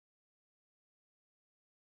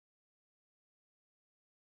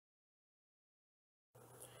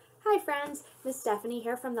Hi friends, Miss Stephanie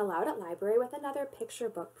here from the Loudoun Library with another picture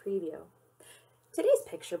book preview. Today's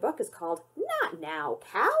picture book is called Not Now,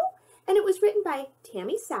 Cow, and it was written by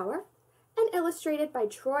Tammi Sauer and illustrated by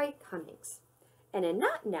Troy Cummings. And in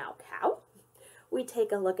Not Now, Cow, we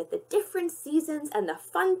take a look at the different seasons and the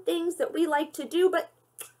fun things that we like to do, but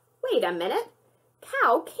wait a minute,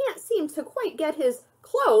 Cow can't seem to quite get his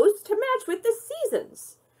clothes to match with the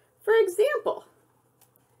seasons. For example,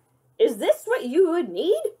 is this what you would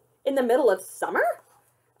need in the middle of summer?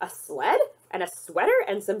 A sled and a sweater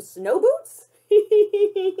and some snow boots?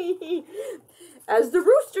 As the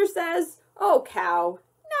rooster says, "Oh, Cow,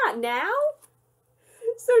 not now."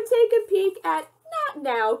 So take a peek at Not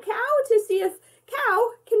Now, Cow to see if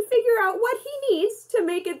Cow can figure out what he needs to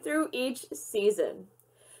make it through each season.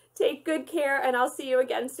 Take good care, and I'll see you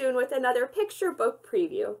again soon with another picture book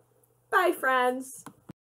preview. Bye, friends.